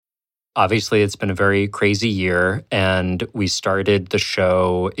Obviously, it's been a very crazy year, and we started the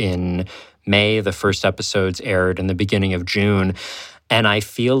show in May. The first episodes aired in the beginning of June. And I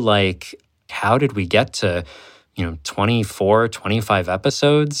feel like, how did we get to 24, 25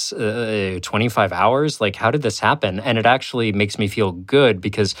 episodes, 25 hours? Like, how did this happen? And it actually makes me feel good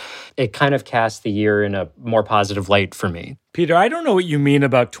because it kind of casts the year in a more positive light for me. Peter, I don't know what you mean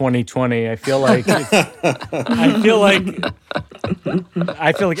about 2020. I feel like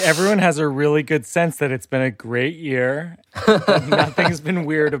everyone has a really good sense that it's been a great year. Nothing's been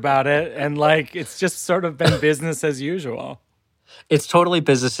weird about it. And like, it's just sort of been business as usual. It's totally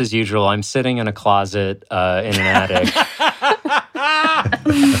business as usual. I'm sitting in a closet in an attic.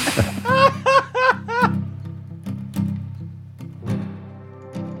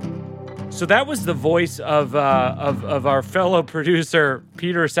 So that was the voice of our fellow producer,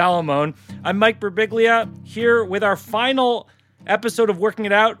 Peter Salamone. I'm Mike Birbiglia, here with our final episode of Working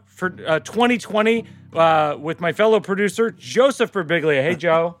It Out for 2020 with my fellow producer, Joseph Birbiglia. Hey,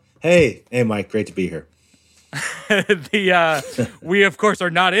 Joe. Hey, Mike. Great to be here. We, of course, are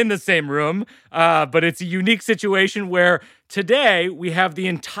not in the same room, but it's a unique situation where today we have the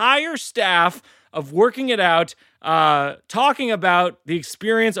entire staff of Working It Out talking about the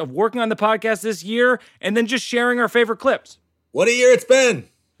experience of working on the podcast this year and then just sharing our favorite clips. What a year it's been.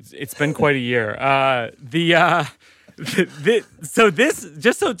 It's been quite a year. So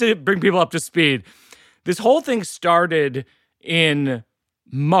to bring people up to speed, this whole thing started in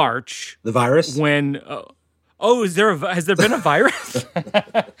March. The virus? When... has there been a virus?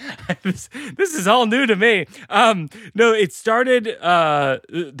 This is all new to me. No, it started,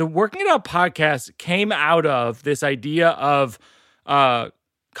 the Working It Out podcast came out of this idea of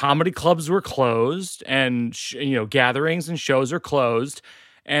comedy clubs were closed and, gatherings and shows are closed.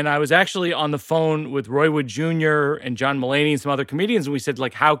 And I was actually on the phone with Roy Wood Jr. and John Mulaney and some other comedians, and we said,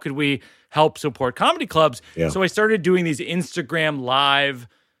 like, how could we help support comedy clubs? Yeah. So I started doing these Instagram live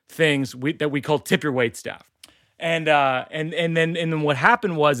things that we call Tip Your Wait Staff. And then what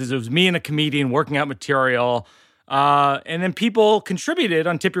happened was it was me and a comedian working out material, and then people contributed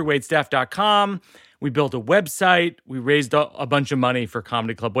on tipyourwaitstaff.com. We built a website. We raised a bunch of money for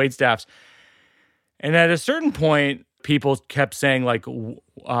comedy club waitstaffs. And at a certain point, people kept saying, like,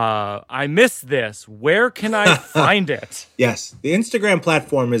 I missed this. Where can I find it? Yes. The Instagram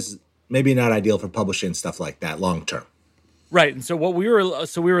platform is maybe not ideal for publishing stuff like that long term. Right. And so we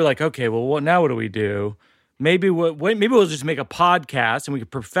were like, okay, well, now what do we do? Maybe we'll just make a podcast and we could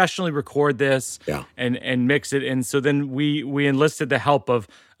professionally record this and mix it. And so then we enlisted the help of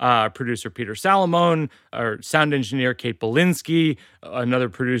producer Peter Salamone, our sound engineer Kate Belinsky, another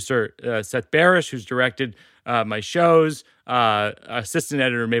producer Seth Barish, who's directed my shows, assistant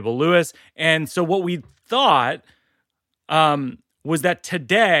editor Mabel Lewis. And so what we thought was that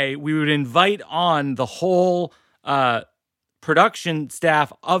today we would invite on the whole production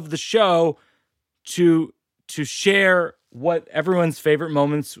staff of the show to share what everyone's favorite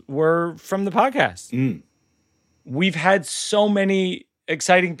moments were from the podcast. We've had so many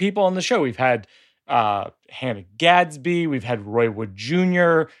exciting people on the show. We've had Hannah Gadsby. We've had Roy Wood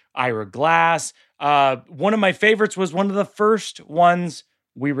Jr., Ira Glass. One of my favorites was one of the first ones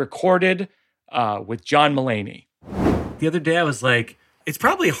we recorded with John Mulaney. The other day I was like, it's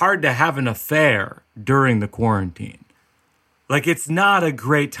probably hard to have an affair during the quarantine. Like, it's not a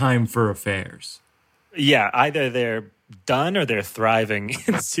great time for affairs. Yeah, either they're done or they're thriving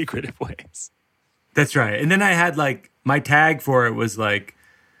in secretive ways. That's right. And then I had, like, my tag for it was, like,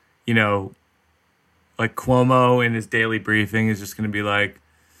 like Cuomo in his daily briefing is just going to be like,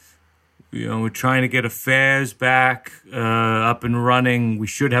 we're trying to get affairs back up and running. We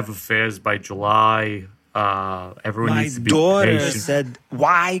should have affairs by July. Everyone needs to be patient. My daughter said,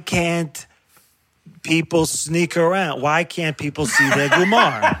 why can't people sneak around? Why can't people see their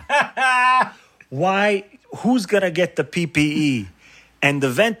Gumar? Why? Who's going to get the PPE and the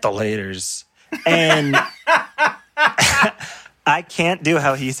ventilators? And I can't do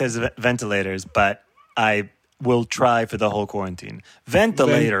how he says ventilators, but I will try for the whole quarantine.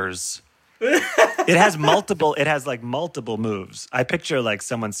 Ventilators. It has multiple moves. I picture like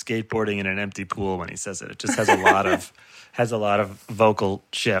someone skateboarding in an empty pool when he says it. It just has a lot of vocal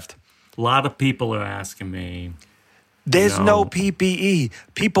shift. A lot of people are asking me. There's no PPE.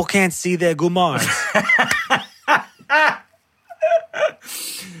 People can't see their gumars.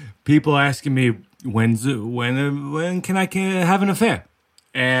 People asking me when can I have an affair,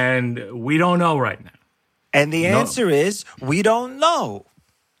 and we don't know right now. And the answer is we don't know.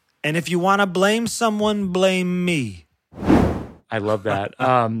 And if you want to blame someone, blame me. I love that.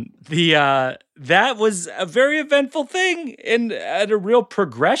 that was a very eventful thing and at a real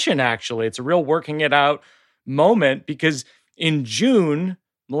progression, actually. It's a real working it out moment because in June,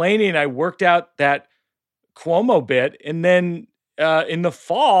 Mulaney and I worked out that Cuomo bit. And then in the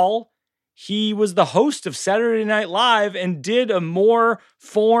fall, he was the host of Saturday Night Live and did a more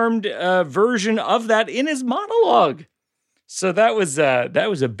formed version of that in his monologue. So that was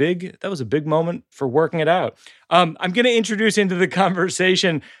a big moment for working it out. I'm going to introduce into the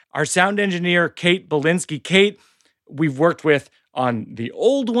conversation our sound engineer, Kate Belinsky. Kate, we've worked with on the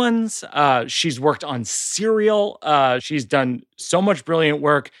old ones. She's worked on Serial. She's done so much brilliant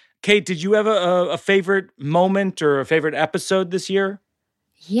work. Kate, did you have a favorite moment or a favorite episode this year?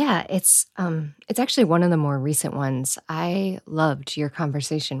 Yeah, it's actually one of the more recent ones. I loved your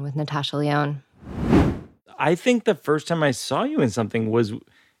conversation with Natasha Lyonne. I think the first time I saw you in something was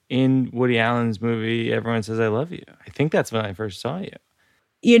in Woody Allen's movie, Everyone Says I Love You. I think that's when I first saw you.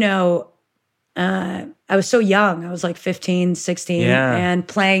 You know, I was so young. I was like 15, 16, and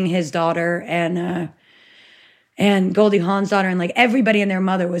playing his daughter and Goldie Hawn's daughter, and like everybody and their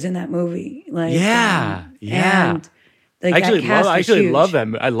mother was in that movie. Like, and like, I actually love that.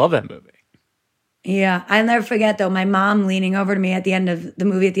 I love that movie. Yeah, I'll never forget though. My mom leaning over to me at the end of the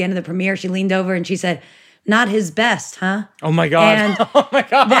movie, at the end of the premiere, she leaned over and she said, "Not his best, huh?" Oh my God. And oh my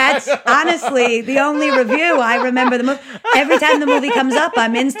God. That's honestly the only review I remember the movie. Every time the movie comes up,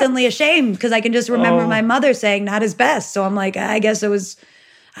 I'm instantly ashamed because I can just remember my mother saying "not his best." So I'm like, I guess it was,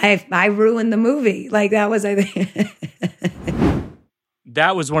 I ruined the movie. Like that was, I think.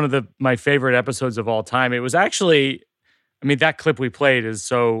 That was one of my favorite episodes of all time. It was actually, I mean, that clip we played is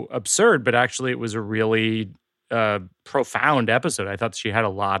so absurd, but actually it was a really profound episode. I thought she had a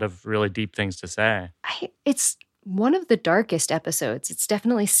lot of really deep things to say. It's one of the darkest episodes. It's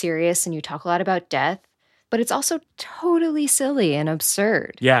definitely serious and you talk a lot about death, but it's also totally silly and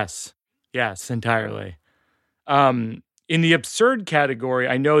absurd. Yes, entirely. In the absurd category,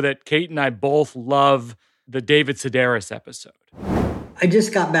 I know that Kate and I both love the David Sedaris episode. I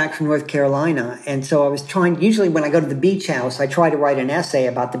just got back from North Carolina, and so I was usually when I go to the beach house, I try to write an essay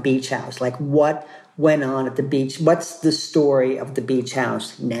about the beach house, like what went on at the beach, what's the story of the beach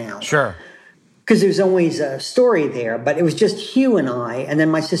house now? Sure. Because there's always a story there, but it was just Hugh and I, and then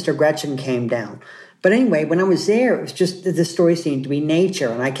my sister Gretchen came down. But anyway, when I was there, it was just the story seemed to be nature,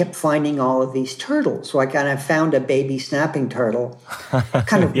 and I kept finding all of these turtles. So I kind of found a baby snapping turtle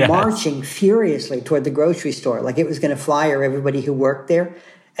kind of marching furiously toward the grocery store, like it was going to fire everybody who worked there.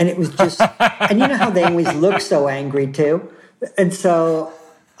 And it was just, and you know how they always look so angry too? And so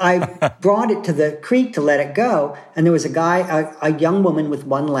I brought it to the creek to let it go, and there was a guy, a young woman with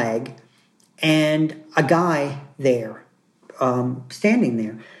one leg, and a guy there, standing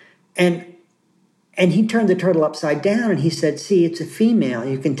there. And he turned the turtle upside down and he said, "See, it's a female.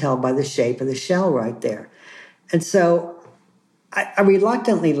 You can tell by the shape of the shell right there." And so I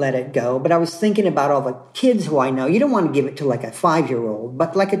reluctantly let it go, but I was thinking about all the kids who I know. You don't want to give it to like a 5-year-old,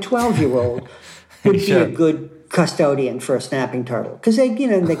 but like a 12-year-old would be a good custodian for a snapping turtle because they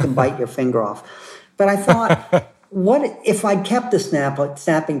can bite your finger off. But I thought, what if I kept the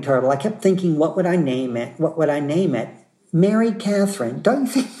snapping turtle? I kept thinking, what would I name it? What would I name it? Mary Catherine. Don't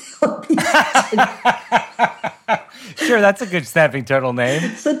you think that would be Sure, that's a good snapping turtle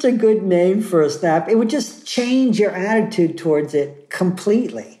name. Such a good name for a snap. It would just change your attitude towards it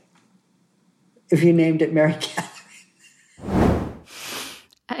completely if you named it Mary Catherine.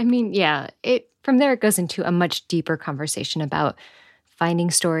 I mean, yeah, from there it goes into a much deeper conversation about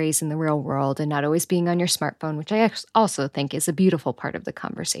finding stories in the real world and not always being on your smartphone, which I also think is a beautiful part of the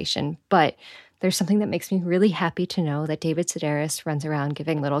conversation. But there's something that makes me really happy to know that David Sedaris runs around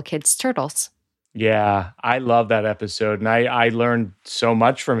giving little kids turtles. Yeah, I love that episode, and I learned so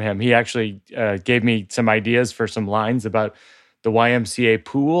much from him. He actually gave me some ideas for some lines about the YMCA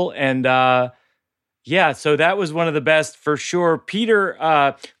pool, and so that was one of the best for sure. Peter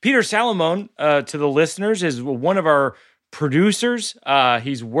Salamone, to the listeners, is one of our producers.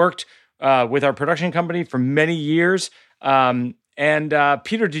 He's worked with our production company for many years. And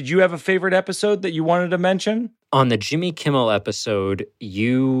Peter, did you have a favorite episode that you wanted to mention? On the Jimmy Kimmel episode,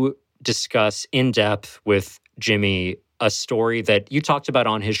 you discuss in depth with Jimmy a story that you talked about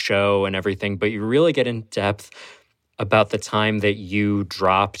on his show and everything, but you really get in depth about the time that you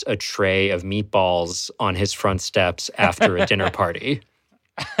dropped a tray of meatballs on his front steps after a dinner party.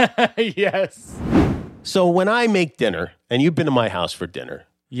 Yes. So when I make dinner, and you've been to my house for dinner.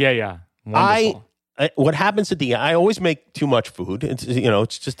 Yeah. Wonderful. what happens at the end, I always make too much food. It's,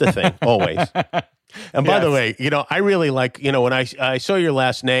 it's just a thing, always. And by the way, I really like, when I saw your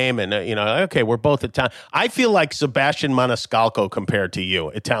last name and, okay, we're both Italian. I feel like Sebastian Maniscalco compared to you,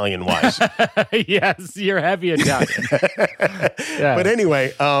 Italian-wise. Yes, you're heavy Italian. Yeah. But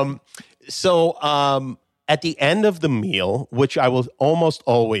anyway, so at the end of the meal, which I will almost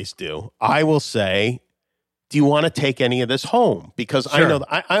always do, I will say, do you want to take any of this home? Because I know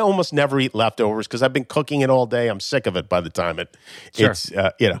I almost never eat leftovers because I've been cooking it all day. I'm sick of it by the time it's.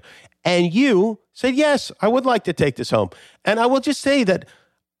 And you said, yes, I would like to take this home. And I will just say that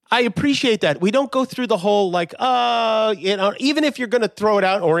I appreciate that. We don't go through the whole even if you're going to throw it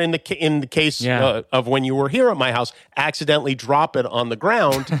out, or in the case of when you were here at my house, accidentally drop it on the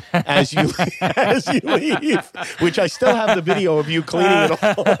ground as you leave, which I still have the video of you cleaning it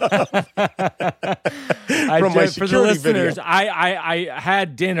all up. From my security for the listeners, video. I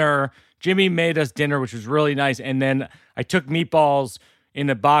had dinner. Jimmy made us dinner, which was really nice. And then I took meatballs in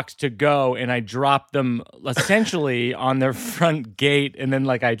a box to go, and I dropped them essentially on their front gate, and then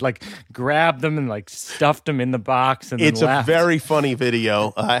I grabbed them and stuffed them in the box, and it's then left. A very funny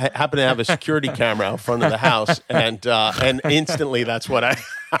video. I happen to have a security camera out front of the house, and instantly that's what I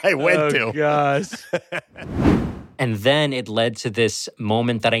went to. Oh gosh. And then it led to this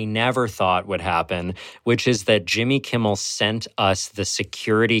moment that I never thought would happen, which is that Jimmy Kimmel sent us the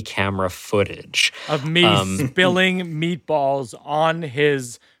security camera footage of me spilling meatballs on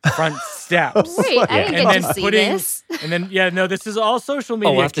his front steps. Wait, I didn't get to see this. And then, this is all social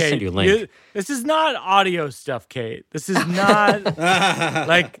media, I'll have to Kate. send you a link. This is not audio stuff, Kate. This is not,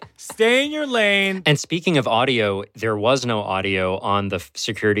 stay in your lane. And speaking of audio, there was no audio on the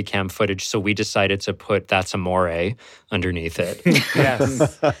security cam footage, so we decided to put That's Amore underneath it.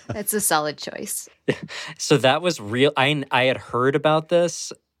 Yes. That's a solid choice. So that was real. I had heard about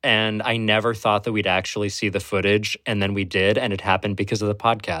this, and I never thought that we'd actually see the footage, and then we did, and it happened because of the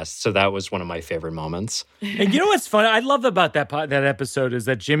podcast. So that was one of my favorite moments. And you know what's funny? I love about that episode is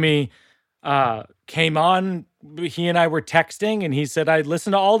that Jimmy came on. He and I were texting, and he said, "I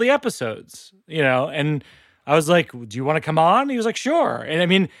listened to all the episodes," and I was like, "Do you want to come on?" He was like, "Sure." And I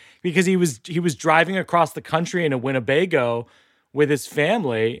mean, because he was driving across the country in a Winnebago with his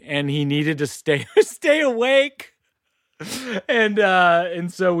family, and he needed to stay awake.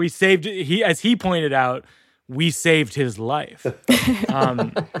 And so we saved, as he pointed out, we saved his life.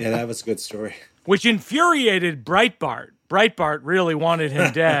 That was a good story. Which infuriated Breitbart. Breitbart really wanted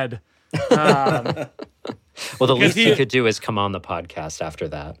him dead. Well, the least he could do is come on the podcast after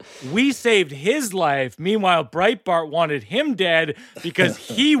that. We saved his life. Meanwhile, Breitbart wanted him dead because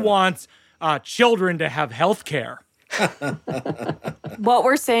he wants children to have health care. What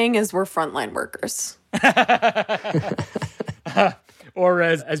we're saying is we're frontline workers. Or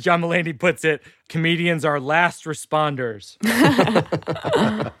as John Mulaney puts it, comedians are last responders.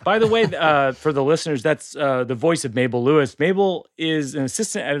 By the way, for the listeners, that's the voice of Mabel Lewis. Mabel is an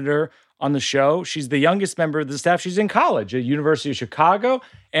assistant editor on the show. She's the youngest member of the staff. She's in college at University of Chicago.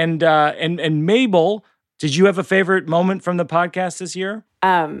 And Mabel, did you have a favorite moment from the podcast this year?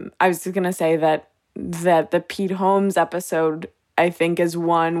 I was just going to say that the Pete Holmes episode, I think, is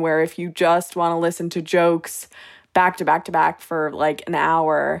one where if you just want to listen to jokes back to back to back for an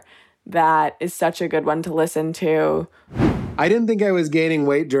hour, that is such a good one to listen to. I didn't think I was gaining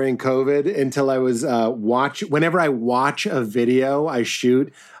weight during COVID until I was whenever I watch a video I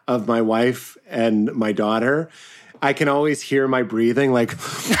shoot of my wife and my daughter, I can always hear my breathing like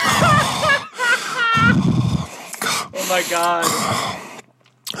Oh my God.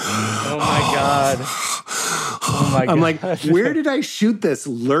 Oh my God. Oh my God. I'm like, where did I shoot this?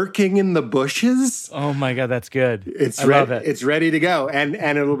 Lurking in the bushes? Oh my God, that's good. I love it. It's ready to go. And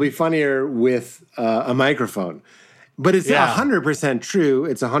it'll be funnier with a microphone. But it's 100% true.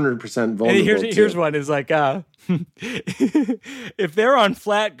 It's 100% vulnerable. And here's one is like, if they're on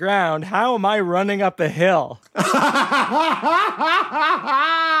flat ground, how am I running up a hill?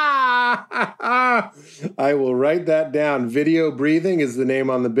 I will write that down. Video breathing is the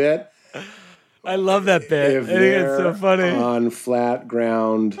name on the bit. I love that bit. I think it's so funny. On flat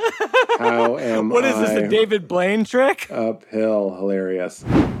ground, how am What is this, a David Blaine trick? Uphill. Hilarious.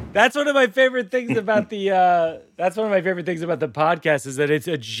 That's one of my favorite things about the podcast is that it's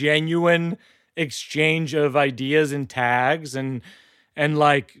a genuine exchange of ideas and tags and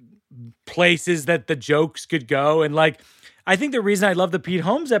places that the jokes could go. And I think the reason I love the Pete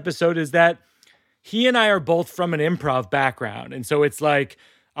Holmes episode is that he and I are both from an improv background. And so it's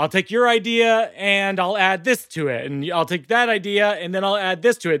I'll take your idea and I'll add this to it. And I'll take that idea and then I'll add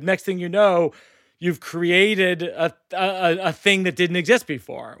this to it. Next thing you know, you've created a thing that didn't exist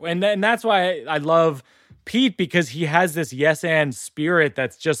before. And that's why I love Pete, because he has this yes and spirit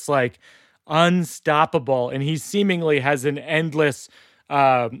that's just like unstoppable. And he seemingly has an endless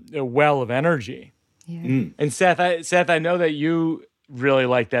well of energy. Yeah. And Seth, I know that you really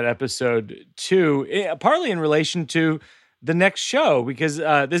like that episode too, partly in relation to the next show, because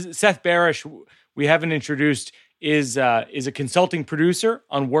this Seth Barish, we haven't introduced, is a consulting producer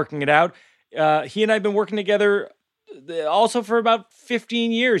on Working It Out. He and I have been working together also for about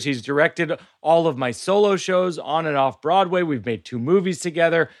 15 years. He's directed all of my solo shows on and off Broadway. We've made 2 movies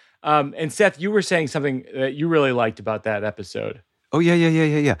together. And Seth, you were saying something that you really liked about that episode. Oh,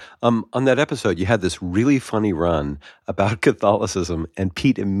 yeah. On that episode, you had this really funny run about Catholicism, and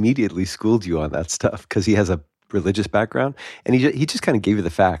Pete immediately schooled you on that stuff because he has a religious background, and he just kind of gave you the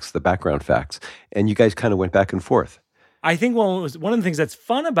facts, the background facts, and you guys kind of went back and forth. I think one of the things that's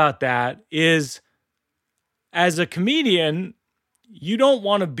fun about that is, as a comedian, you don't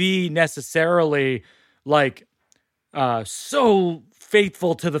want to be necessarily like so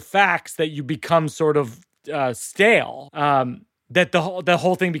faithful to the facts that you become sort of stale. That the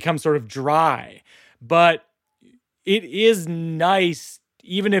whole thing becomes sort of dry. But it is nice,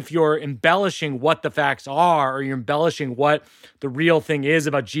 even if you're embellishing what the facts are, or you're embellishing what the real thing is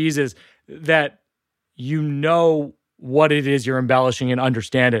about Jesus, that you know what it is you're embellishing and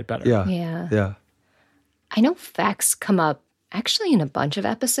understand it better. Yeah. I know facts come up actually in a bunch of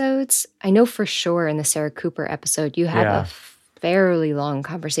episodes. I know for sure in the Sarah Cooper episode, you have a fairly long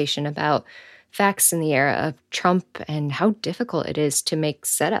conversation about facts in the era of Trump and how difficult it is to make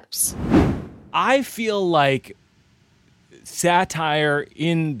setups. I feel like satire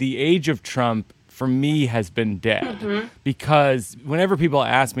in the age of Trump, for me, has been dead. Because whenever people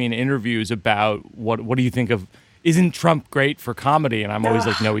ask me in interviews about what do you think of, isn't Trump great for comedy? And I'm always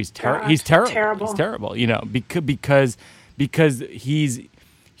like, no, he's terrible. He's terrible, you know, because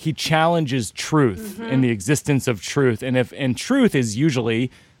he challenges truth and the existence of truth. And truth is usually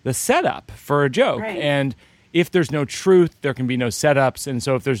the setup for a joke. Right. And if there's no truth, there can be no setups. And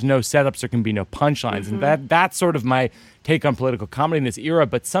so if there's no setups, there can be no punchlines. And that's sort of my take on political comedy in this era.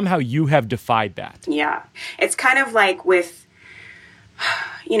 But somehow you have defied that. Yeah. It's kind of like with,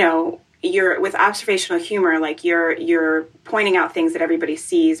 you know, with observational humor, like you're pointing out things that everybody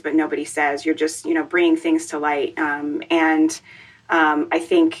sees, but nobody says. You're just, you know, bringing things to light. I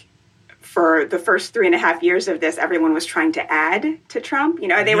think for the first 3.5 years of this, everyone was trying to add to Trump. You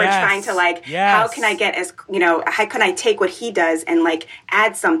know, they were trying to how can I get how can I take what he does and like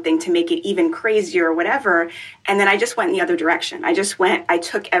add something to make it even crazier or whatever. And then I just went in the other direction. I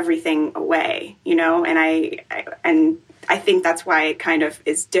took everything away, you know, and I think that's why it kind of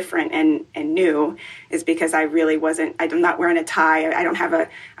is different and new, is because I really wasn't, I'm not wearing a tie.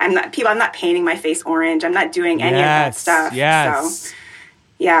 I'm not painting my face orange. I'm not doing any of that stuff. Yes. So,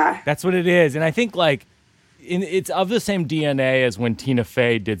 yeah. That's what it is. And I think like it's of the same DNA as when Tina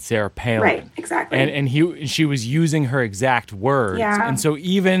Fey did Sarah Palin. Right, exactly. And she was using her exact words. Yeah. And so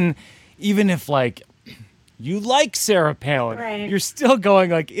even if like you like Sarah Palin, right, you're still going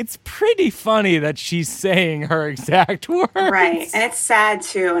like, it's pretty funny that she's saying her exact words. Right. And it's sad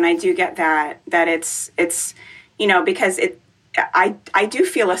too. And I do get that it's, you know, because I do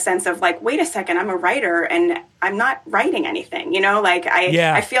feel a sense of like, wait a second, I'm a writer and I'm not writing anything, you know, like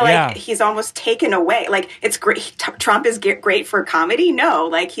I feel like he's almost taken away. Like it's great. Trump is great for comedy. No,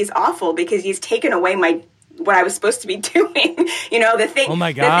 like he's awful because he's taken away what I was supposed to be doing. You know, the thing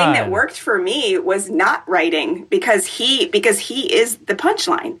that worked for me was not writing because he is the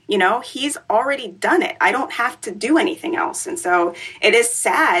punchline, you know, he's already done it. I don't have to do anything else. And so it is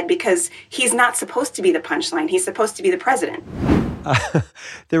sad because he's not supposed to be the punchline. He's supposed to be the president.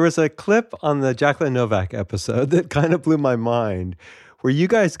 There was a clip on the Jacqueline Novak episode that kind of blew my mind, where you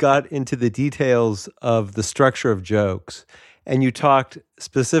guys got into the details of the structure of jokes, and you talked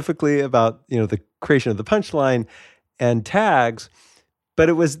specifically about, you know, the creation of the punchline and tags, but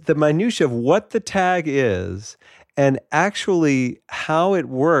it was the minutia of what the tag is and actually how it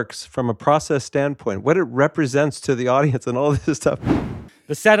works from a process standpoint, what it represents to the audience and all this stuff.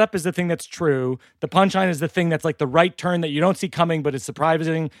 The setup is the thing that's true. The punchline is the thing that's like the right turn that you don't see coming, but is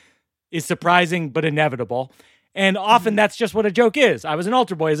surprising but inevitable. And often that's just what a joke is. I was an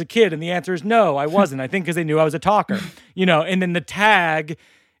altar boy as a kid, and the answer is no, I wasn't. I think because they knew I was a talker, you know. And then the tag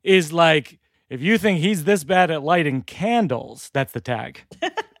is like, if you think he's this bad at lighting candles, that's the tag.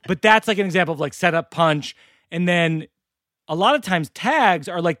 But that's like an example of like setup, punch, and then a lot of times tags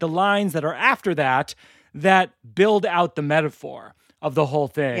are like the lines that are after that build out the metaphor of the whole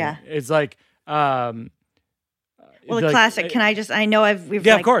thing. Yeah. It's like, Well, the classic. Can I just? I know we've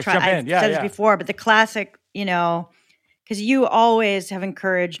of course, jump in. I've said this before, but the classic, because you always have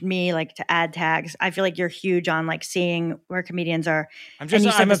encouraged me like to add tags. I feel like you're huge on like seeing where comedians are. I'm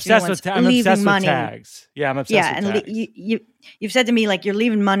obsessed with tags. Yeah, I'm obsessed with tags. You've said to me like you're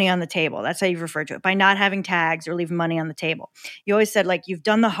leaving money on the table. That's how you've referred to it, by not having tags or leaving money on the table. You always said like you've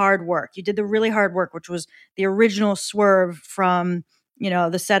done the hard work. You did the really hard work, which was the original swerve from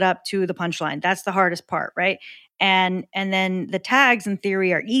the setup to the punchline. That's the hardest part, right? And then the tags in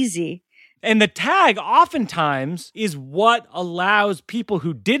theory are easy. And the tag oftentimes is what allows people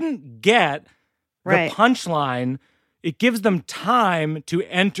who didn't get the punchline, it gives them time to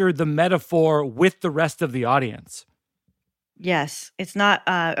enter the metaphor with the rest of the audience. Yes. It's not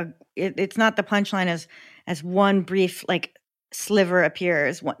it's not the punchline as one brief like sliver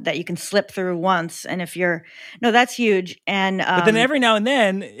appears that you can slip through once. And that's huge. And but then every now and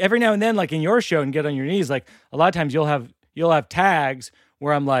then, like in your show and Get on Your Knees, like a lot of times you'll have tags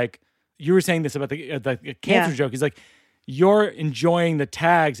where I'm like, you were saying this about the cancer joke. Is like you're enjoying the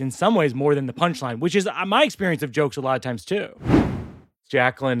tags in some ways more than the punchline, which is my experience of jokes a lot of times too.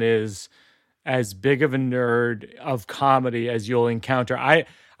 Jacqueline is as big of a nerd of comedy as you'll encounter. I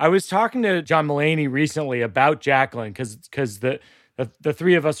was talking to John Mulaney recently about Jacqueline because the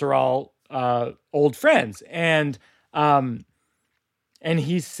three of us are all old friends, and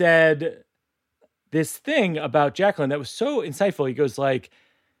he said this thing about Jacqueline that was so insightful. He goes like,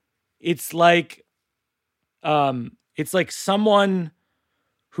 it's like someone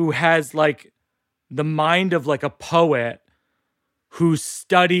who has like the mind of like a poet who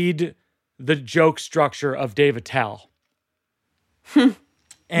studied the joke structure of Dave Attell.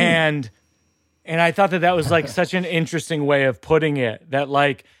 And I thought that was like such an interesting way of putting it, that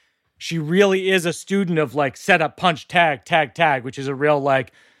like she really is a student of like setup, punch, tag, tag, tag, which is a real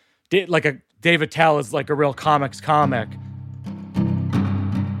like a Dave Attell is like a real comics comic.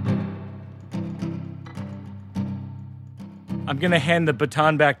 I'm going to hand the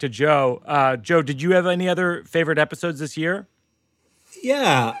baton back to Joe. Joe, did you have any other favorite episodes this year?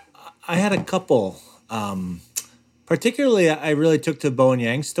 Yeah, I had a couple. Particularly, I really took to Bowen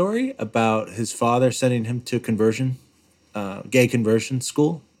Yang's story about his father sending him to gay conversion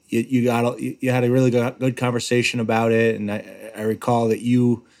school. You had a really good conversation about it, and I recall that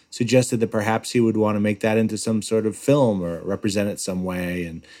you suggested that perhaps he would want to make that into some sort of film or represent it some way.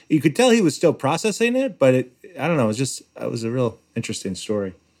 And you could tell he was still processing it, but I don't know. It was a real interesting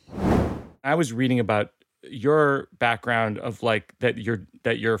story. I was reading about your background of like that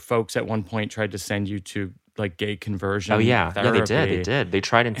your folks at one point tried to send you to like gay conversion. Oh yeah, therapy. yeah, they did. They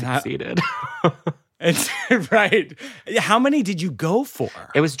tried and succeeded. Right. How many did you go for?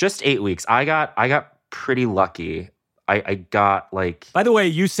 It was just 8 weeks. I got pretty lucky. I got like. By the way,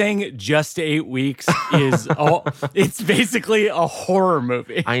 you saying just 8 weeks is it's basically a horror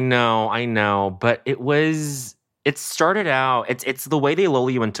movie. I know, but it started out. It's the way they lull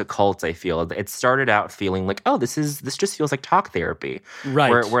you into cults. I feel it started out feeling like, oh, this just feels like talk therapy,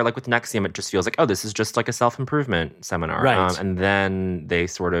 right? Where like with NXIVM, it just feels like, oh, this is just like a self-improvement seminar, right? And then they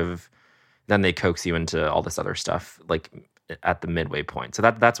coax you into all this other stuff like at the midway point. So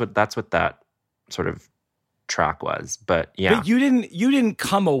that's what that sort of track was. But yeah, but you didn't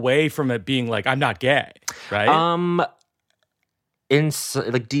come away from it being like, I'm not gay, right?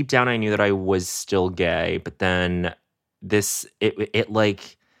 Like deep down, I knew that I was still gay, but then it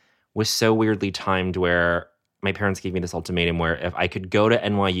like was so weirdly timed where my parents gave me this ultimatum where if I could go to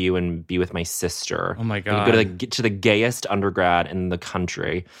NYU and be with my sister, oh my god, I could go to the gayest undergrad in the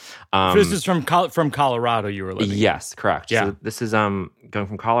country. This is from Colorado. You were living. Yes, correct. Yeah. So this is going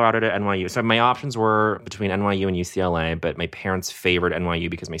from Colorado to NYU. So my options were between NYU and UCLA, but my parents favored NYU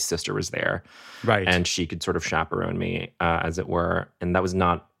because my sister was there, right? And she could sort of chaperone me, as it were, and that was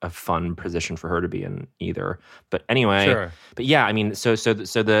not a fun position for her to be in either. But anyway, sure. But yeah, I mean, so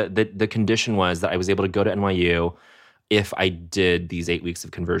the condition was that I was able to go to NYU if I did these 8 weeks of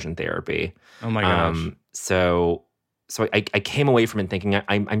conversion therapy. Oh my gosh. So I came away from it thinking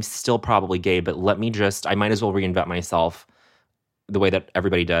I'm still probably gay, but I might as well reinvent myself the way that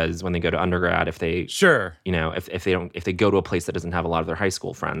everybody does when they go to undergrad. If they if they go to a place that doesn't have a lot of their high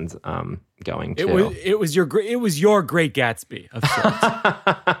school friends going to. It was your Great Gatsby of sorts.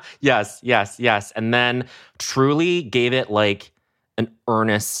 Yes. And then truly gave it like an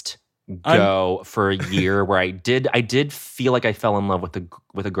earnest go for a year where I did feel like I fell in love with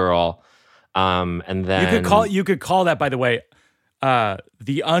a girl. And then you could call that, by the way,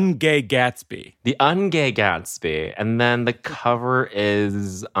 the ungay Gatsby. The ungay Gatsby. And then the cover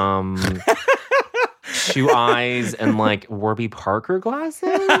is 2 eyes and like Warby Parker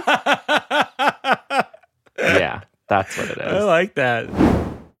glasses. Yeah. That's what it is. I like that.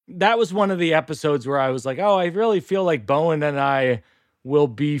 That was one of the episodes where I was like, oh, I really feel like Bowen and I will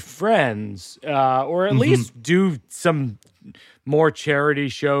be friends, or at least do some more charity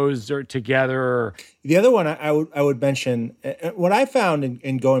shows or together. The other one I would mention, what I found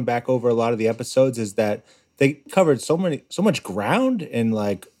in going back over a lot of the episodes is that they covered so much ground and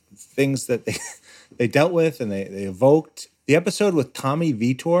like things that they dealt with and they evoked. The episode with Tommy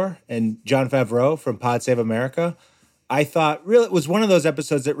Vitor and Jon Favreau from Pod Save America, I thought really it was one of those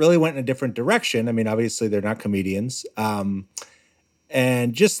episodes that really went in a different direction. I mean, obviously they're not comedians.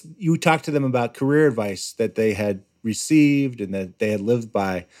 And just you talked to them about career advice that they had received and that they had lived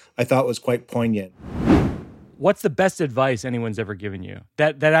by, I thought was quite poignant. What's the best advice anyone's ever given you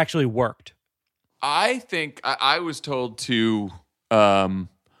that actually worked? I think I was told to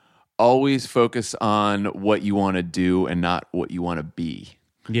always focus on what you want to do and not what you want to be.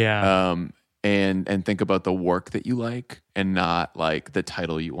 Yeah. And think about the work that you like and not like the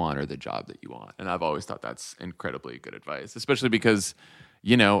title you want or the job that you want. And I've always thought that's incredibly good advice, especially because,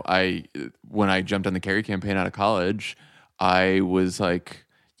 you know, when I jumped on the Kerry campaign out of college, I was like,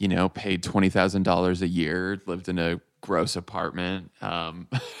 you know, paid $20,000 a year, lived in a gross apartment,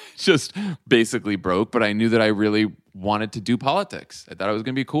 just basically broke. But I knew that I really wanted to do politics. I thought it was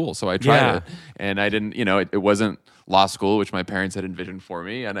going to be cool. So I tried it. And I didn't, you know, it wasn't law school, which my parents had envisioned for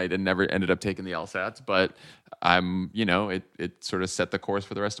me. And I never ended up taking the LSATs. But you know, it sort of set the course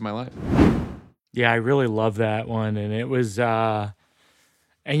for the rest of my life. Yeah, I really love that one. And it was, and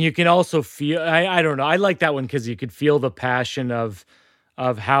you can also feel, I don't know, I like that one because you could feel the passion of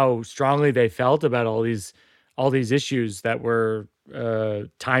how strongly they felt about all these issues that were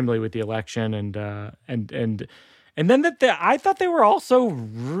timely with the election, and then I thought they were also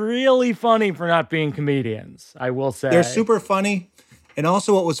really funny for not being comedians. I will say they're super funny, and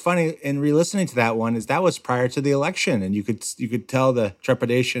also what was funny in re-listening to that one is that was prior to the election, and you could tell the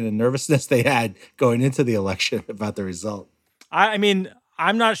trepidation and nervousness they had going into the election about the result. I mean,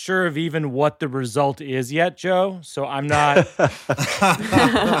 I'm not sure of even what the result is yet, Joe. So I'm not. Let's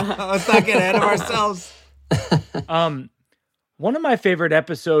not get ahead of ourselves. One of my favorite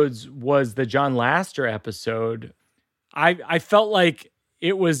episodes was the John Laster episode. I felt like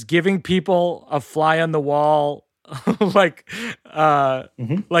it was giving people a fly on the wall, like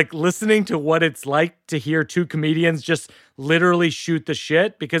listening to what it's like to hear two comedians just literally shoot the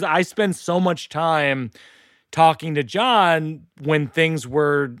shit, because I spend so much time talking to John when things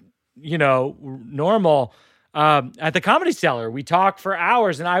were, you know, normal. At the Comedy Cellar, we talk for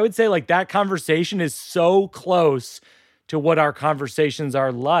hours, and I would say like that conversation is so close to what our conversations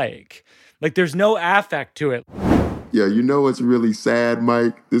are like. Like there's no affect to it. Yeah, you know what's really sad,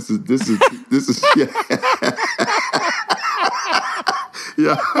 Mike? This is yeah.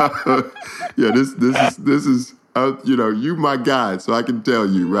 Yeah, this is you know, you my guy, so I can tell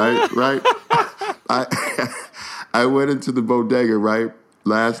you, right? I went into the bodega, right,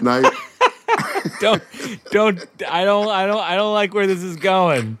 last night. I don't like where this is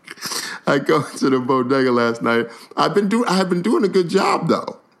going. I go to the bodega last night. I have been doing a good job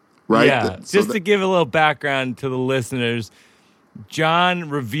though, right? Yeah. To give a little background to the listeners, John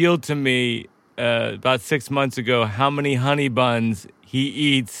revealed to me about 6 months ago how many honey buns he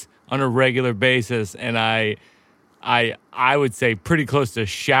eats on a regular basis, and I would say pretty close to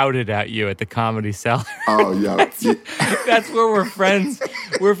shouted at you at the Comedy Cellar. Oh, yeah. That's where we're friends.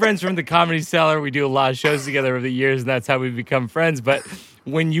 We're friends from the Comedy Cellar. We do a lot of shows together over the years, and that's how we become friends. But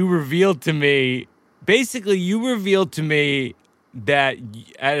when you revealed to me, basically you revealed to me that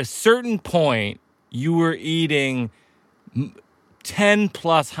at a certain point, you were eating 10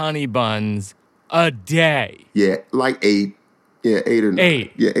 plus honey buns a day. Yeah, like 8. Yeah, 8 or 9.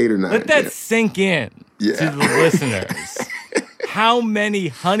 8. Yeah, 8 or 9. Let that sink in to the listeners. How many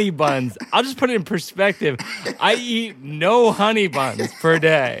honey buns? I'll just put it in perspective. I eat no honey buns per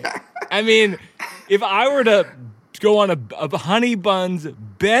day. I mean, if I were to go on a honey buns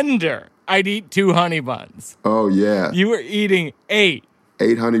bender, I'd eat 2 honey buns. Oh, yeah. You were eating 8.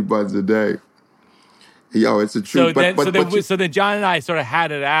 8 honey buns a day. Yo, it's a truth. So then John and I sort of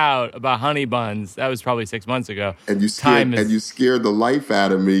had it out about honey buns. That was probably 6 months ago. And you scared the life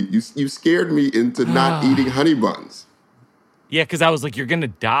out of me. You scared me into not eating honey buns. Yeah, because I was like, you're going to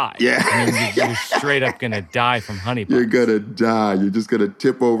die. Yeah. I mean, you're straight up going to die from honey buns. You're going to die. You're just going to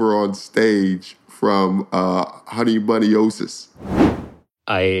tip over on stage from honey buniosis.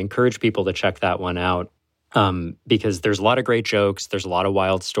 I encourage people to check that one out because there's a lot of great jokes, there's a lot of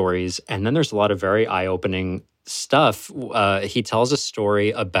wild stories, and then there's a lot of very eye-opening stuff. He tells a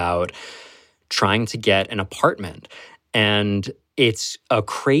story about trying to get an apartment, and it's a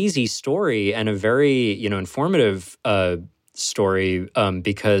crazy story and a very, informative story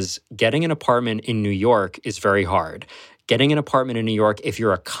because getting an apartment in New York is very hard. Getting an apartment in New York, if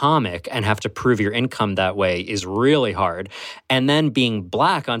you're a comic and have to prove your income that way, is really hard. And then being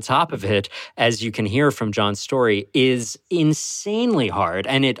Black on top of it, as you can hear from John's story, is insanely hard.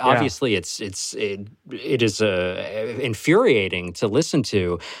 And it obviously it is infuriating to listen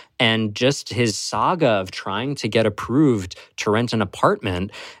to. And just his saga of trying to get approved to rent an apartment.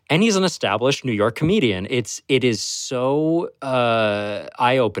 And he's an established New York comedian. It is so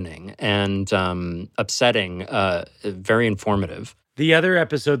eye-opening and upsetting, very informative. The other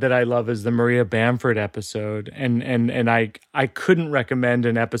episode that I love is the Maria Bamford episode. And I couldn't recommend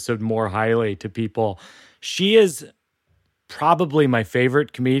an episode more highly to people. She is probably my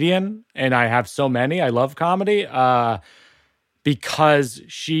favorite comedian, and I have so many. I love comedy. Because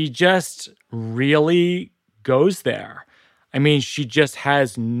she just really goes there. I mean, she just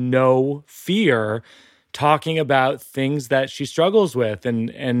has no fear talking about things that she struggles with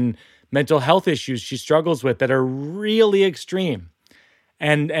and mental health issues she struggles with that are really extreme.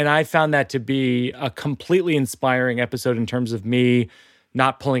 And I found that to be a completely inspiring episode in terms of me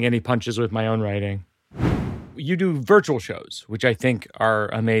not pulling any punches with my own writing. You do virtual shows, which I think are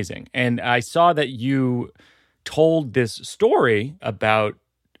amazing. And I saw that you told this story about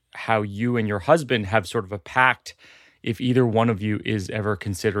how you and your husband have sort of a pact if either one of you is ever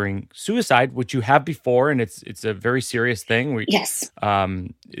considering suicide, which you have before, and it's a very serious thing. Yes.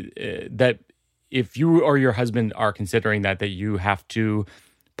 That if you or your husband are considering that you have to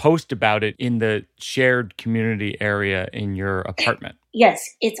post about it in the shared community area in your apartment. Yes,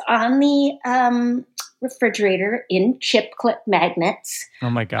 it's on the refrigerator in chip clip magnets. Oh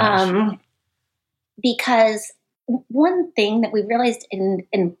my gosh. Because one thing that we realized, and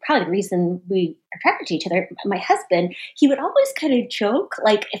probably the reason we are attracted to each other, my husband, he would always kind of joke,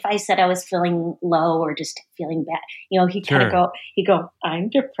 like if I said I was feeling low or just feeling bad, he'd kind of he'd go, I'm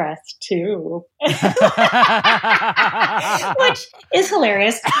depressed too. Which is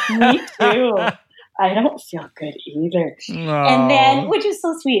hilarious. Me too. I don't feel good either. No. And then, which is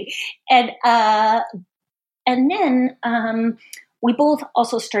so sweet. And then we both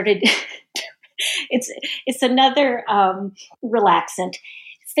also started it's another relaxant.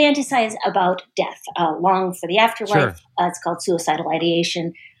 Fantasize about death, long for the afterlife. Sure. It's called suicidal ideation.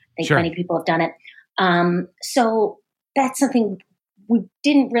 I think Sure. many people have done it. So that's something we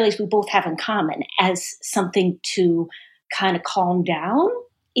didn't realize we both have in common as something to kind of calm down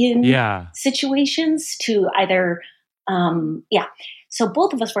in situations to either, So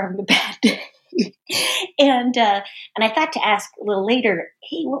both of us were having a bad day. And I thought to ask a little later,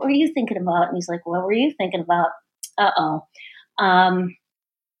 hey, what were you thinking about? And he's like, what were you thinking about?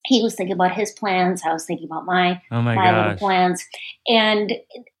 He was thinking about his plans. I was thinking about my little plans. And,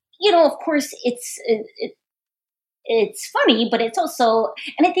 of course, it's funny, but it's also,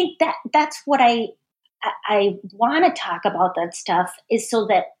 and I think that's what I want to talk about that stuff is so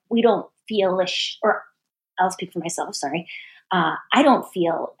that we don't feel, or I'll speak for myself, sorry. I don't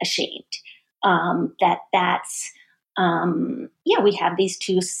feel ashamed. We have these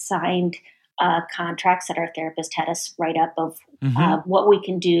 2 signed contracts that our therapist had us write up of what we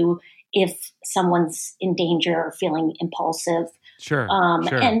can do if someone's in danger or feeling impulsive. Sure.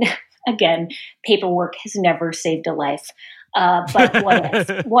 And again, paperwork has never saved a life. But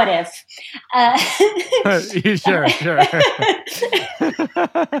what if? Sure.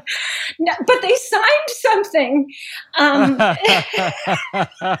 No, but they signed something.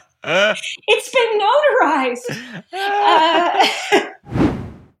 It's been notarized.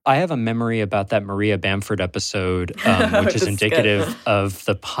 I have a memory about that Maria Bamford episode, which is indicative of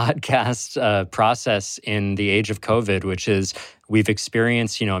the podcast process in the age of COVID, which is we've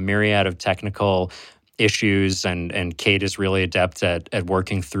experienced, a myriad of technical issues, and Kate is really adept at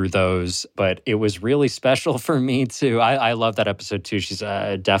working through those. But it was really special for me too. I love that episode too. She's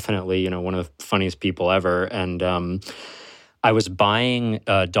definitely, one of the funniest people ever. And I was buying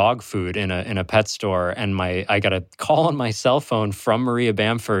dog food in a pet store, and I got a call on my cell phone from Maria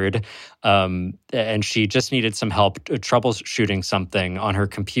Bamford, and she just needed some help troubleshooting something on her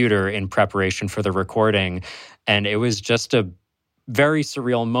computer in preparation for the recording. And it was just a very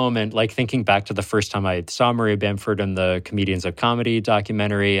surreal moment, like thinking back to the first time I saw Maria Bamford in the Comedians of Comedy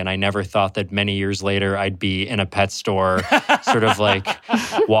documentary, and I never thought that many years later I'd be in a pet store, sort of like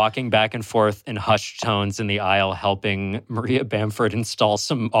walking back and forth in hushed tones in the aisle, helping Maria Bamford install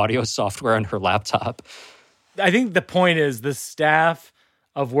some audio software on her laptop. I think the point is the staff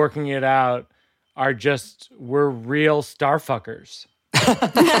of Working It Out we're real starfuckers.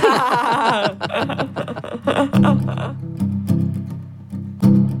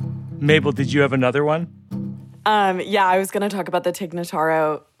 Mabel, did you have another one? Yeah, I was going to talk about the Tig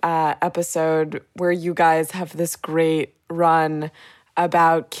Notaro episode where you guys have this great run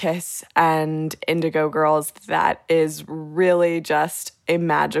about Kiss and Indigo Girls that is really just a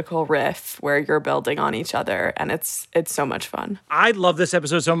magical riff where you're building on each other, and it's so much fun. I love this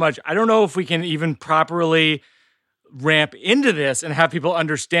episode so much. I don't know if we can even properly ramp into this and have people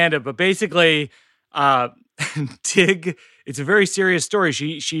understand it, but basically, Tig, it's a very serious story.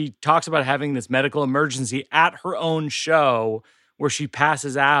 She talks about having this medical emergency at her own show where she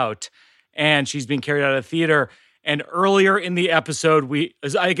passes out and she's being carried out of the theater. And earlier in the episode,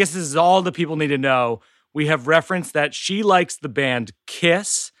 I guess this is all the people need to know. We have referenced that she likes the band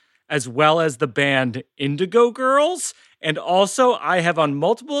Kiss as well as the band Indigo Girls. And also, I have on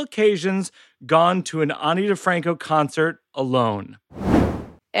multiple occasions gone to an Ani DeFranco concert alone.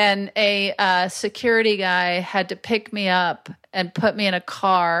 And a security guy had to pick me up and put me in a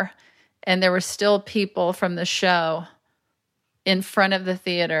car. And there were still people from the show in front of the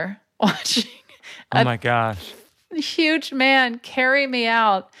theater watching. Oh my gosh. Huge man carry me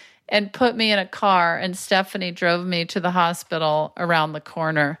out and put me in a car, and Stephanie drove me to the hospital around the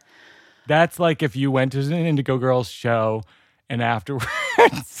corner. That's like if you went to an Indigo Girls show and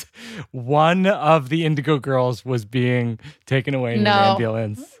afterwards one of the Indigo Girls was being taken away in an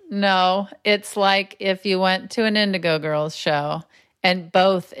ambulance. No, it's like if you went to an Indigo Girls show and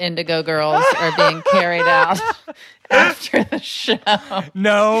both Indigo Girls are being carried out after the show.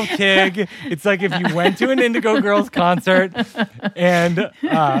 No, Tig. It's like if you went to an Indigo Girls concert and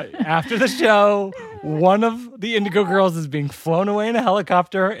after the show, one of the Indigo Girls is being flown away in a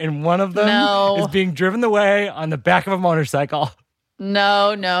helicopter and one of them is being driven away on the back of a motorcycle.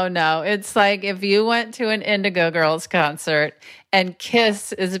 No. It's like if you went to an Indigo Girls concert and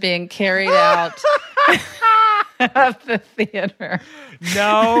Kiss is being carried out of the theater.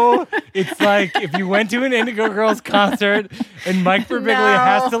 No, it's like if you went to an Indigo Girls concert and Mike Birbiglia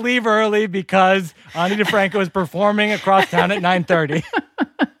has to leave early because Ani DeFranco is performing across town at 9:30.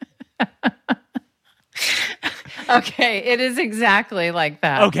 Okay, it is exactly like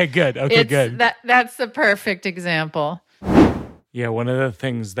that. Okay, good. Good. That's the perfect example. Yeah, one of the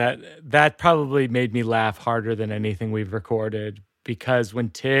things that probably made me laugh harder than anything we've recorded, because when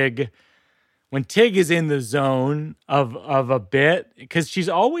Tig is in the zone of a bit, because she's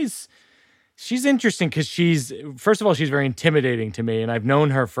interesting because first of all, she's very intimidating to me, and I've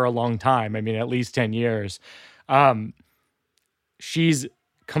known her for a long time. I mean, at least 10 years. She's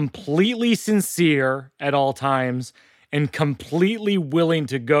completely sincere at all times and completely willing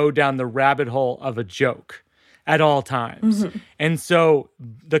to go down the rabbit hole of a joke at all times. Mm-hmm. And so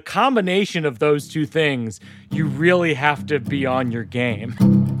the combination of those two things, you really have to be on your game.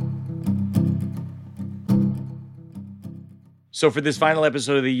 So for this final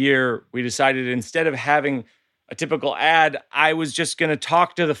episode of the year, we decided instead of having a typical ad, I was just going to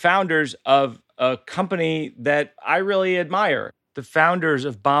talk to the founders of a company that I really admire. The founders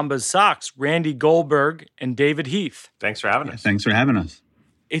of Bombas Socks, Randy Goldberg and David Heath. Thanks for having us. Thanks for having us.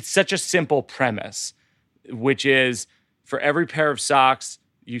 It's such a simple premise, which is for every pair of socks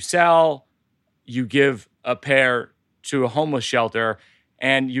you sell, you give a pair to a homeless shelter,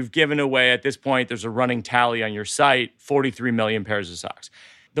 and you've given away, at this point, there's a running tally on your site, 43 million pairs of socks.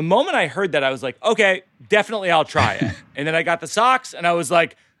 The moment I heard that, I was like, okay, definitely I'll try it. And then I got the socks, and I was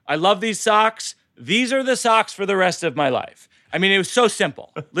like, I love these socks. These are the socks for the rest of my life. I mean, it was so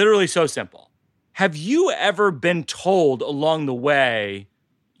simple, literally so simple. Have you ever been told along the way,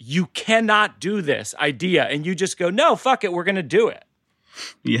 you cannot do this idea, and you just go, no, fuck it, we're going to do it?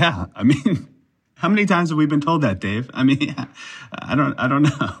 Yeah, I mean, how many times have we been told that, Dave? I mean, I don't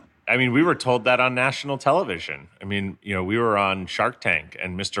know. I mean, we were told that on national television. I mean, we were on Shark Tank,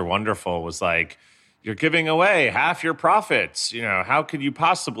 and Mr. Wonderful was like, you're giving away half your profits. How could you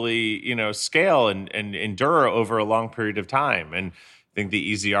possibly, scale and endure over a long period of time? And I think the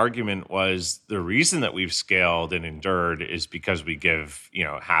easy argument was the reason that we've scaled and endured is because we give,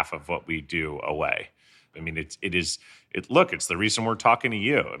 half of what we do away. I mean, it's the reason we're talking to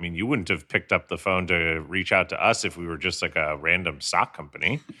you. I mean, you wouldn't have picked up the phone to reach out to us if we were just like a random sock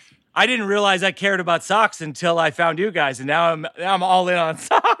company. I didn't realize I cared about socks until I found you guys, and now I'm all in on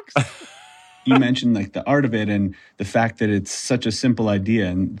socks. You mentioned like the art of it and the fact that it's such a simple idea,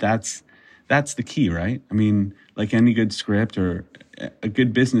 and that's the key, right? I mean, like any good script or a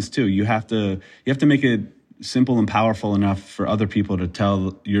good business too, you have to make it simple and powerful enough for other people to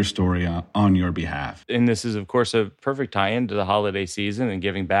tell your story on your behalf. And this is, of course, a perfect tie-in to the holiday season and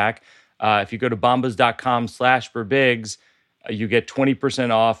giving back. If you go to bombas.com/birbigs, you get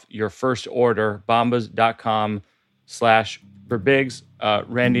 20% off your first order, bombas.com/birbigs. For Biggs,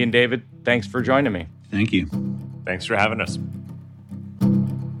 Randy and David, thanks for joining me. Thank you. Thanks for having us.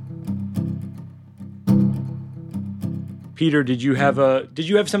 Peter, did you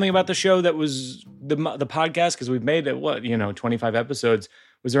have something about the show that was the podcast? Because we've made it 25 episodes.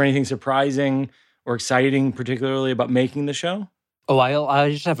 Was there anything surprising or exciting, particularly about making the show? Oh, I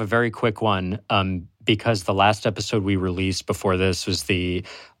just have a very quick one because the last episode we released before this was the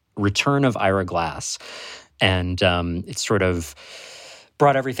return of Ira Glass, and it sort of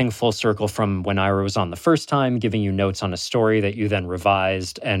brought everything full circle from when Ira was on the first time, giving you notes on a story that you then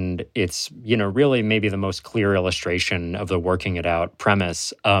revised. And it's, really maybe the most clear illustration of the working it out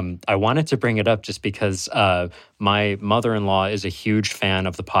premise. I wanted to bring it up just because my mother-in-law is a huge fan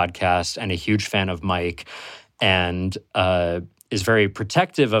of the podcast and a huge fan of Mike, and is very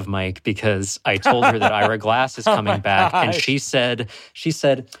protective of Mike because I told her that Ira Glass is coming back. And she said,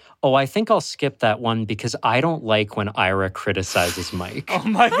 oh, I think I'll skip that one because I don't like when Ira criticizes Mike. Oh,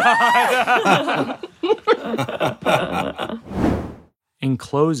 my God. In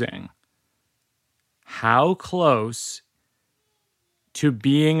closing, how close to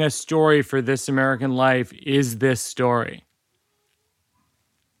being a story for This American Life is this story?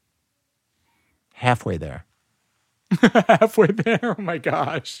 Halfway there. Halfway there? Oh, my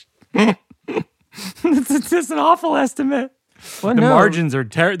gosh. It's just an awful estimate. Well, the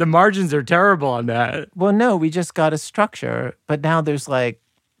margins are terrible on that. Well, no, we just got a structure, but now there's like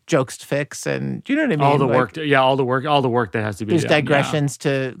jokes to fix, and do you know what I mean? All the work that has to be there's done. There's digressions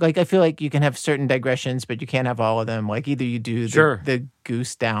to I feel like you can have certain digressions, but you can't have all of them. Like either you do the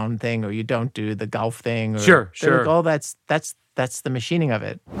goose down thing, or you don't do the golf thing. Or, sure. All that's the machining of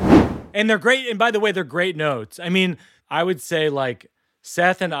it. And they're great. And by the way, they're great notes. I mean, I would say like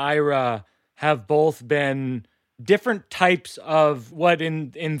Seth and Ira have both been different types of what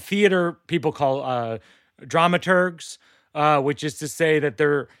in theater people call dramaturgs, which is to say that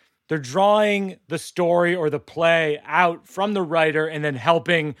they're drawing the story or the play out from the writer and then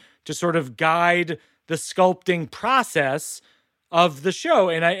helping to sort of guide the sculpting process of the show.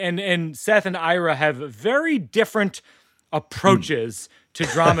 And Seth and Ira have very different approaches to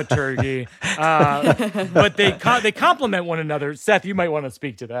dramaturgy, but they complement one another. Seth, you might want to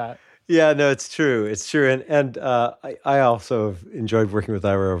speak to that. Yeah, no, it's true. It's true. And I also have enjoyed working with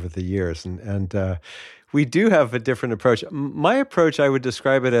Ira over the years. And we do have a different approach. My approach, I would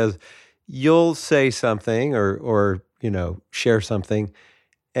describe it as you'll say something or share something,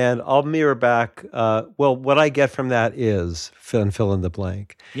 and I'll mirror back, what I get from that is fill in the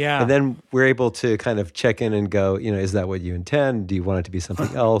blank. Yeah. And then we're able to kind of check in and go, is that what you intend? Do you want it to be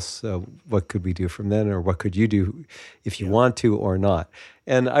something else? What could we do from then? Or what could you do if you want to or not?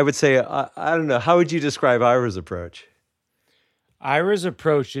 And I would say, I don't know, how would you describe Ira's approach? Ira's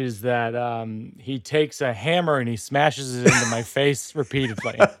approach is that he takes a hammer and he smashes it into my face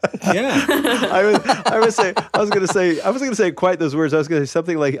repeatedly. Yeah. I was going to say quite those words. I was going to say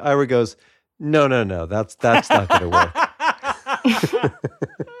something like Ira goes, no, that's not going to work.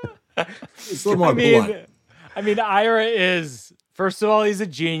 It's a little more blunt. I mean, Ira is, first of all, he's a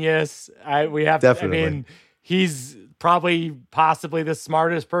genius. Definitely. He's possibly the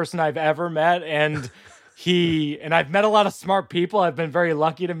smartest person I've ever met. And I've met a lot of smart people. I've been very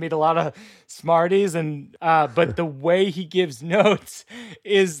lucky to meet a lot of smarties, but the way he gives notes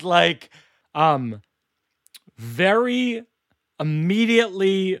is like very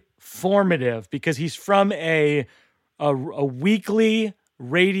immediately formative because he's from a weekly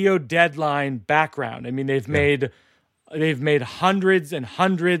radio deadline background. I mean, they've made hundreds and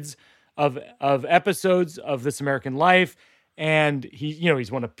hundreds of episodes of This American Life. And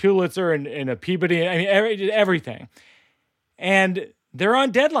he's won a Pulitzer and a Peabody. I mean, everything. And they're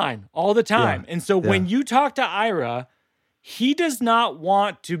on deadline all the time. Yeah. And so when you talk to Ira, he does not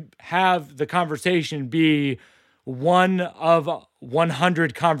want to have the conversation be one of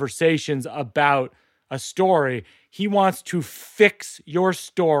 100 conversations about a story. He wants to fix your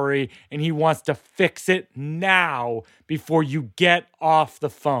story, and he wants to fix it now before you get off the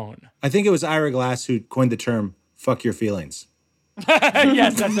phone. I think it was Ira Glass who coined the term "fuck your feelings."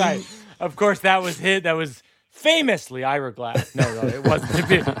 Yes, that's right. Of course, that was famously Ira Glass. No, it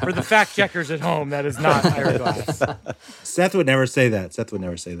wasn't. For the fact checkers at home, that is not Ira Glass. Seth would never say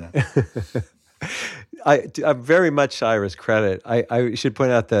that. I'm very much Ira's credit. I should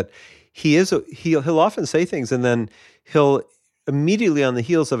point out that he'll often say things and then he'll immediately on the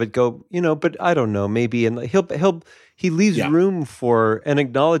heels of it go, but I don't know, maybe, and he leaves room for and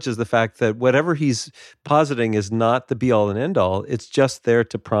acknowledges the fact that whatever he's positing is not the be all and end all. It's just there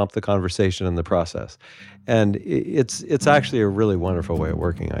to prompt the conversation and the process, and it's actually a really wonderful way of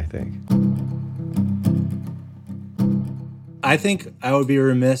working, I think. I think I would be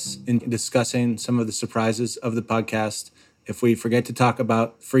remiss in discussing some of the surprises of the podcast if we forget to talk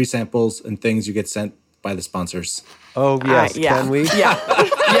about free samples and things you get sent by the sponsors. Oh, yes. Can we? Yeah.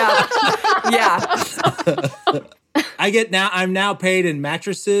 I'm now paid in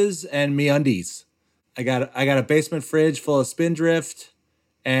mattresses and MeUndies. I got a basement fridge full of Spindrift,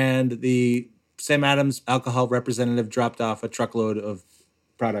 and the Sam Adams alcohol representative dropped off a truckload of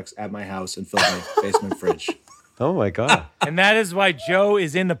products at my house and filled my basement fridge. Oh my God. And that is why Joe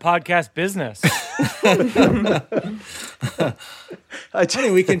is in the podcast business.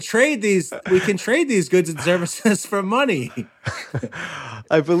 Honey, we can trade these goods and services for money.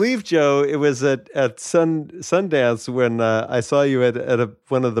 I believe, Joe, it was at Sundance when I saw you at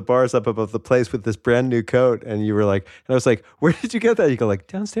one of the bars up above the place with this brand new coat, and you were like, and I was like, where did you get that? You go like,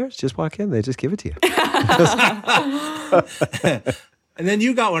 downstairs, just walk in, they just give it to you. And then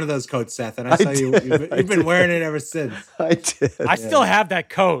you got one of those coats, Seth, and I saw you've been wearing it ever since. I did. I still have that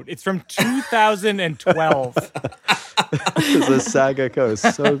coat. It's from 2012. It's a saga coat.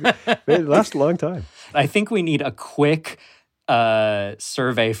 So it lasts a long time. I think we need a quick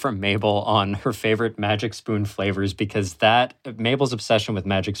survey from Mabel on her favorite Magic Spoon flavors, because Mabel's obsession with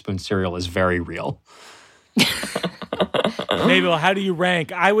Magic Spoon cereal is very real. Mabel, how do you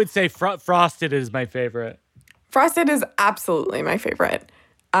rank? I would say Frosted is my favorite. Frosted is absolutely my favorite.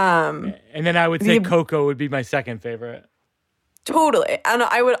 And then I would say Cocoa would be my second favorite. Totally. And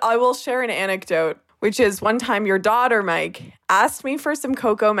I will share an anecdote, which is one time your daughter, Mike, asked me for some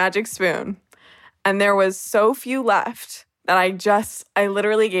Cocoa Magic Spoon. And there was so few left that I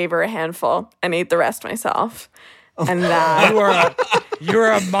literally gave her a handful and ate the rest myself. And that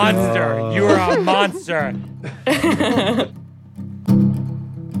you're a monster. You are a monster.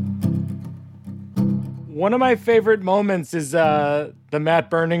 One of my favorite moments is the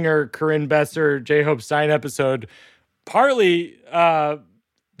Matt Berninger, Corinne Besser, J-Hope Stein episode, partly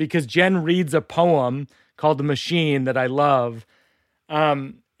because Jen reads a poem called The Machine that I love,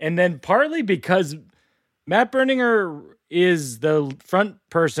 and then partly because Matt Berninger is the front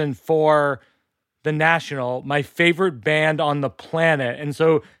person for The National, my favorite band on the planet. And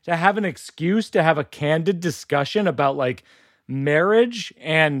so to have an excuse to have a candid discussion about like marriage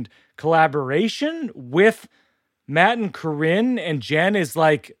and collaboration with Matt and Corinne and Jen is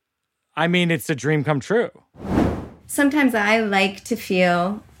like, I mean, it's a dream come true. Sometimes I like to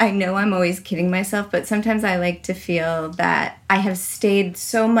feel, I know I'm always kidding myself, but sometimes I like to feel that I have stayed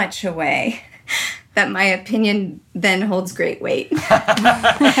so much away that my opinion then holds great weight. It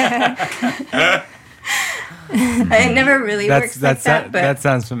never really works like that. But that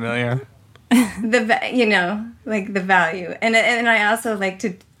sounds familiar. The value. And I also like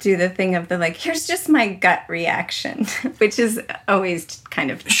to do the thing of the like, here's just my gut reaction, which is always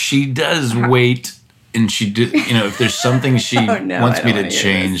kind of. She does wait, and she do, if there's something she wants me to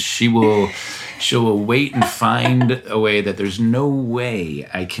change, she'll wait and find a way that there's no way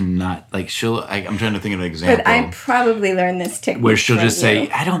I cannot, like I'm trying to think of an example. But I probably learned this technique where she'll just say,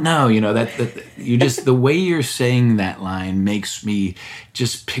 I don't know, that you just, the way you're saying that line makes me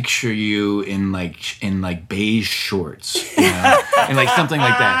just picture you in beige shorts, and like something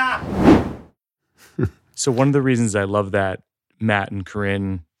like that. So one of the reasons I love that Matt and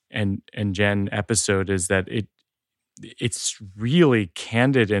Corinne and Jen episode is that it's really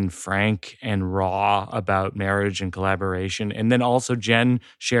candid and frank and raw about marriage and collaboration. And then also Jen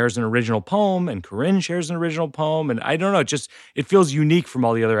shares an original poem and Corinne shares an original poem. And I don't know, it feels unique from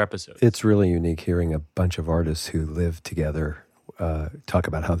all the other episodes. It's really unique hearing a bunch of artists who live together talk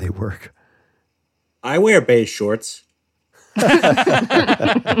about how they work. I wear beige shorts. How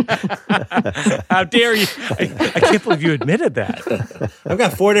dare you? I can't believe you admitted that. I've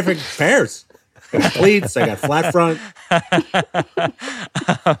got 4 different pairs. I got pleats, I got flat front.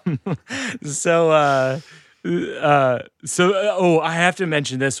 I have to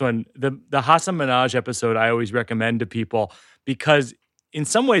mention this one. The Hasan Minhaj episode I always recommend to people because in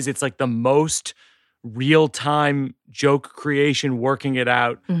some ways it's like the most real-time joke creation, working it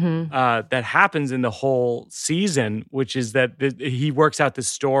out that happens in the whole season, which is that he works out this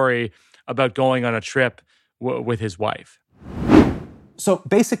story about going on a trip with his wife. So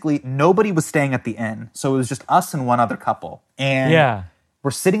basically, nobody was staying at the inn. So it was just us and one other couple. And we're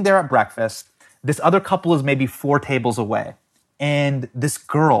sitting there at breakfast. This other couple is maybe 4 tables away. And this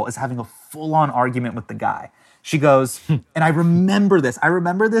girl is having a full-on argument with the guy. She goes, and I remember this. I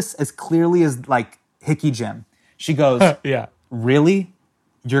remember this as clearly as like Hickey Jim. She goes, really?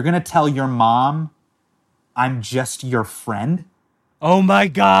 You're going to tell your mom I'm just your friend? Oh my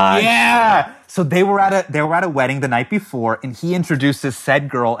God. Yeah. So they were at a wedding the night before, and he introduces said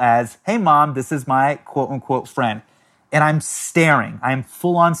girl as, hey mom, this is my quote unquote friend. And I'm staring. I'm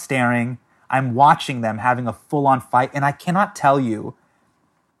full on staring. I'm watching them having a full on fight. And I cannot tell you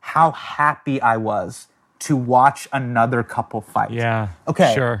how happy I was to watch another couple fight. Yeah.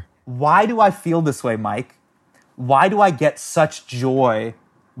 Okay. Sure. Why do I feel this way, Mike? Why do I get such joy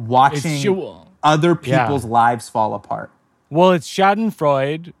watching other people's lives fall apart? Well, it's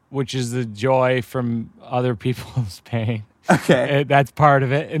Schadenfreude, which is the joy from other people's pain. Okay. That's part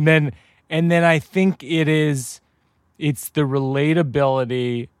of it. And then I think it's the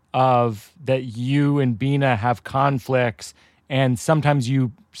relatability of that you and Bina have conflicts, and sometimes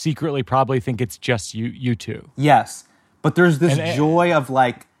you secretly probably think it's just you two. Yes. But there's this joy of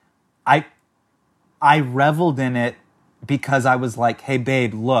like, I reveled in it because I was like, hey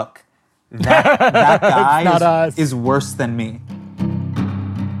babe, look, that guy is worse than me.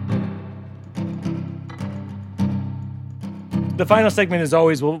 The final segment is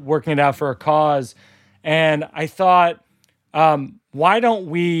always working it out for a cause. And I thought, why don't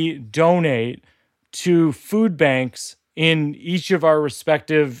we donate to food banks in each of our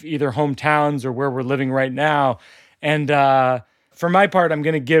respective either hometowns or where we're living right now? And for my part, I'm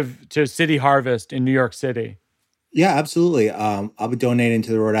going to give to City Harvest in New York City. Yeah, absolutely. I'll be donating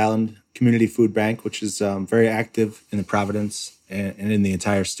to the Rhode Island Community Food Bank, which is very active in the Providence and in the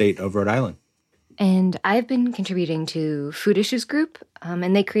entire state of Rhode Island. And I've been contributing to Food Issues Group,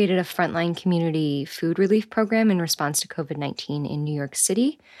 and they created a frontline community food relief program in response to COVID-19 in New York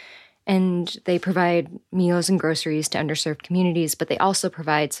City. And they provide meals and groceries to underserved communities, but they also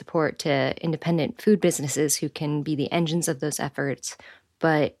provide support to independent food businesses who can be the engines of those efforts,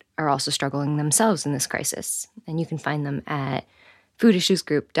 but are also struggling themselves in this crisis. And you can find them at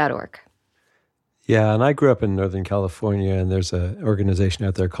foodissuesgroup.org. Yeah, and I grew up in Northern California, and there's an organization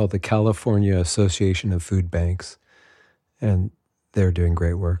out there called the California Association of Food Banks, and they're doing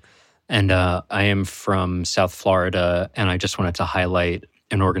great work. And I am from South Florida, and I just wanted to highlight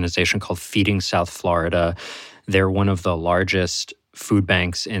an organization called Feeding South Florida. They're one of the largest food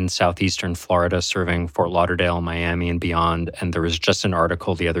banks in southeastern Florida, serving Fort Lauderdale, Miami, and beyond. And there was just an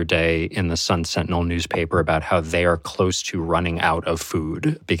article the other day in the Sun Sentinel newspaper about how they are close to running out of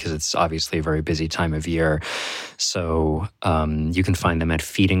food because it's obviously a very busy time of year. So you can find them at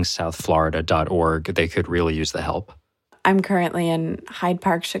feedingsouthflorida.org. They could really use the help. I'm currently in Hyde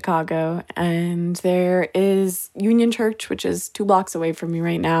Park, Chicago, and there is Union Church, which is 2 blocks away from me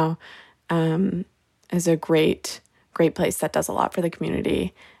right now, is a great place that does a lot for the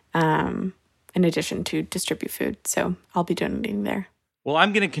community, in addition to distribute food. So I'll be donating there. Well,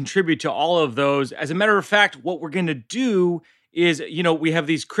 I'm going to contribute to all of those. As a matter of fact, what we're going to do is, we have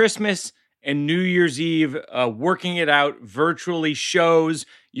these Christmas and New Year's Eve working it out virtually shows.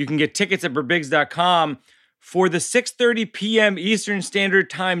 You can get tickets at birbigs.com. For the 6:30 p.m. Eastern Standard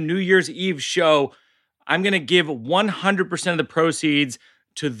Time New Year's Eve show, I'm going to give 100% of the proceeds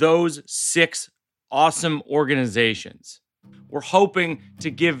to those 6 awesome organizations. We're hoping to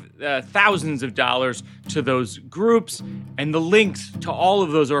give thousands of dollars to those groups, and the links to all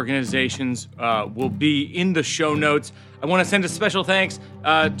of those organizations will be in the show notes. I want to send a special thanks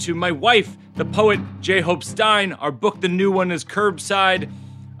to my wife, the poet J. Hope Stein. Our book, the new one, is Curbside.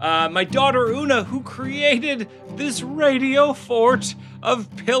 My daughter Una, who created this radio fort of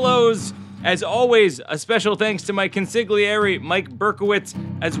pillows. As always, a special thanks to my consigliere, Mike Berkowitz,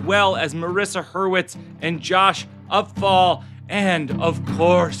 as well as Marissa Hurwitz and Josh Upfall. And, of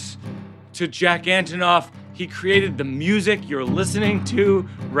course, to Jack Antonoff. He created the music you're listening to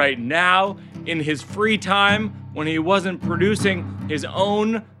right now in his free time when he wasn't producing his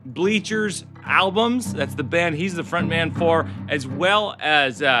own Bleachers albums. That's the band he's the frontman for, as well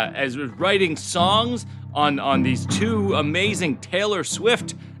as writing songs on these 2 amazing Taylor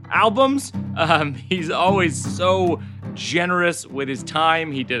Swift albums. He's always so generous with his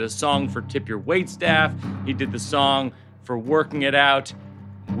time. He did a song for Tip Your Waitstaff. He did the song for Working It Out.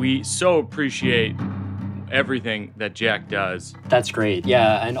 We so appreciate everything that Jack does. That's great.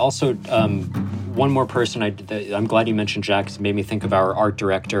 Yeah, and also one more person I'm glad you mentioned Jack, because it made me think of our art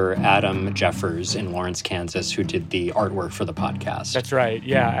director, Adam Jeffers in Lawrence, Kansas, who did the artwork for the podcast. That's right.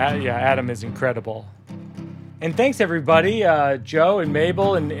 Yeah, Adam is incredible. And thanks, everybody, Joe and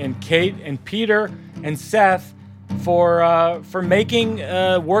Mabel and Kate and Peter and Seth for making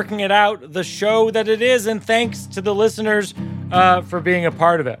Working It Out the show that it is. And thanks to the listeners for being a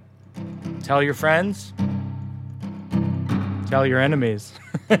part of it. Tell your friends. Tell your enemies.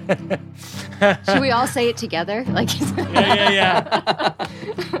 Should we all say it together? Yeah.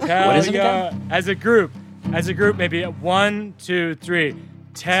 Tell your, as a group, maybe 1, 2, 3.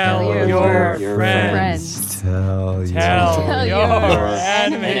 Tell your friends. Tell your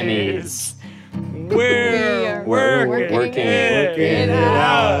enemies. We're working working it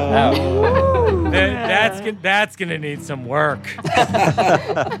out. That's gonna need some work.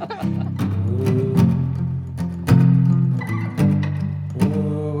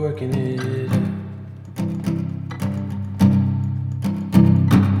 Working it